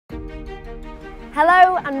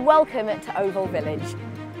Hello and welcome to Oval Village.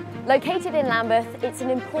 Located in Lambeth, it's an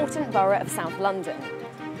important borough of South London.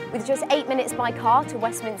 With just 8 minutes by car to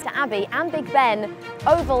Westminster Abbey and Big Ben,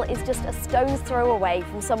 Oval is just a stone's throw away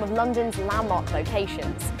from some of London's landmark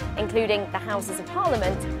locations, including the Houses of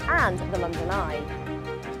Parliament and the London Eye.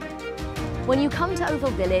 When you come to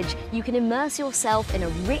Oval Village, you can immerse yourself in a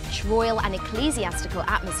rich royal and ecclesiastical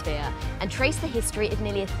atmosphere and trace the history of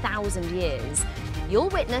nearly 1,000 years. You'll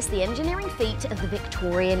witness the engineering feat of the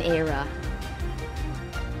Victorian era.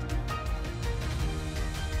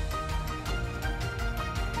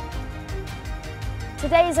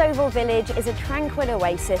 Today's Oval Village is a tranquil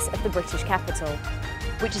oasis of the British capital,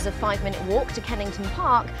 which is a 5-minute walk to Kennington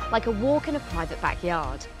Park, like a walk in a private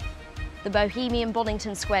backyard. The bohemian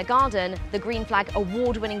Bonington Square Garden, the Green Flag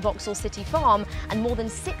award-winning Vauxhall City Farm, and more than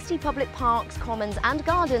 60 public parks, commons and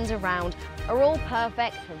gardens around are all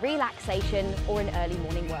perfect for relaxation or an early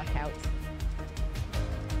morning workout.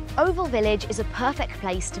 Oval Village is a perfect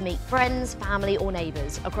place to meet friends, family or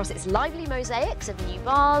neighbours across its lively mosaics of new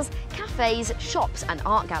bars, cafes, shops and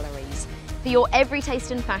art galleries. For your every taste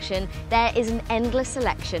and fashion, there is an endless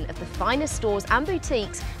selection of the finest stores and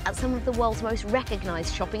boutiques at some of the world's most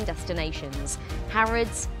recognised shopping destinations: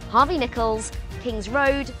 Harrods, Harvey Nichols, Kings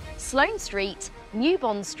Road, Sloane Street, New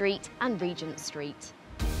Bond Street and Regent Street.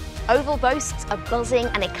 Oval boasts a buzzing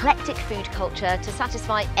and eclectic food culture to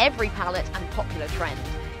satisfy every palate and popular trend.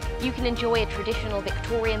 You can enjoy a traditional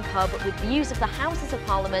Victorian pub with views of the Houses of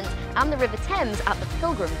Parliament and the River Thames at the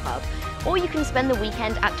Pilgrim Pub, or you can spend the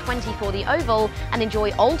weekend at 24 The Oval and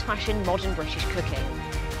enjoy old-fashioned modern British cooking.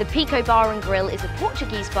 The Pico Bar and Grill is a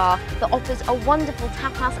Portuguese bar that offers a wonderful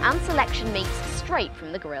tapas and selection meats straight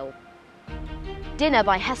from the grill. Dinner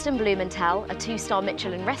by Heston Blumenthal, a 2-star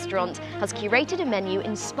Michelin restaurant, has curated a menu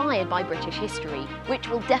inspired by British history, which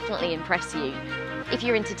will definitely impress you. If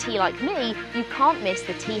you're into tea like me, you can't miss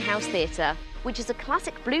the Tea House Theatre, which is a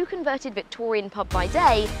classic blue converted Victorian pub by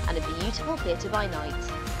day and a beautiful theatre by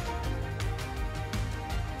night.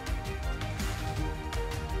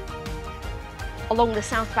 Along the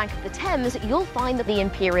south bank of the Thames, you'll find the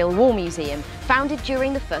Imperial War Museum, founded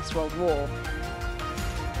during the First World War.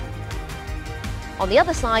 On the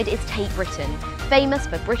other side is Tate Britain, famous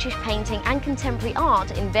for British painting and contemporary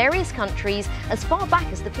art in various countries as far back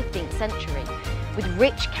as the 15th century. With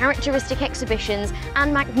rich, characteristic exhibitions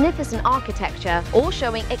and magnificent architecture, all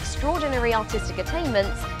showing extraordinary artistic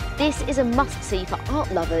attainments, this is a must-see for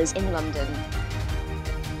art lovers in London.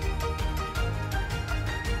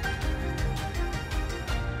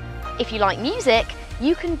 If you like music,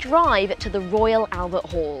 you can drive to the Royal Albert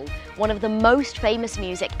Hall, one of the most famous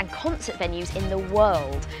music and concert venues in the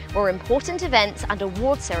world, where important events and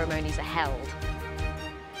award ceremonies are held.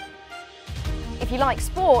 If you like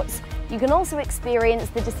sports, you can also experience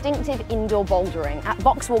the distinctive indoor bouldering at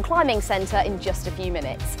Vauxhall Climbing Centre in just a few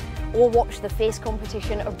minutes, or watch the fierce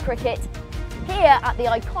competition of cricket here at the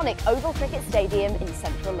iconic Oval Cricket Stadium in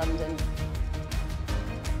central London.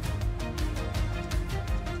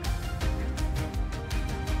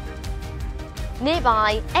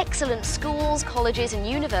 Nearby, excellent schools, colleges and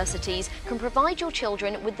universities can provide your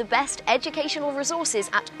children with the best educational resources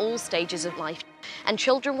at all stages of life, and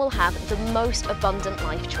children will have the most abundant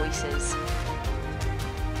life choices.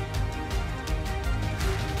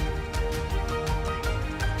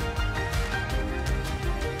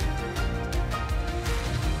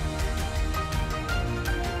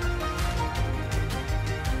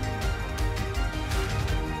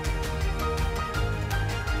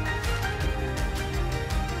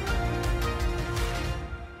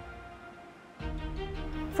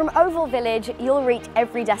 From Oval Village, you'll reach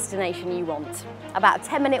every destination you want. About a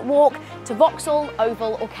 10-minute walk to Vauxhall,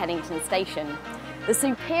 Oval or Kennington Station. The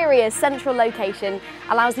superior central location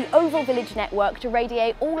allows the Oval Village network to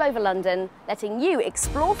radiate all over London, letting you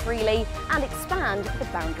explore freely and expand the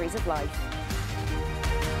boundaries of life.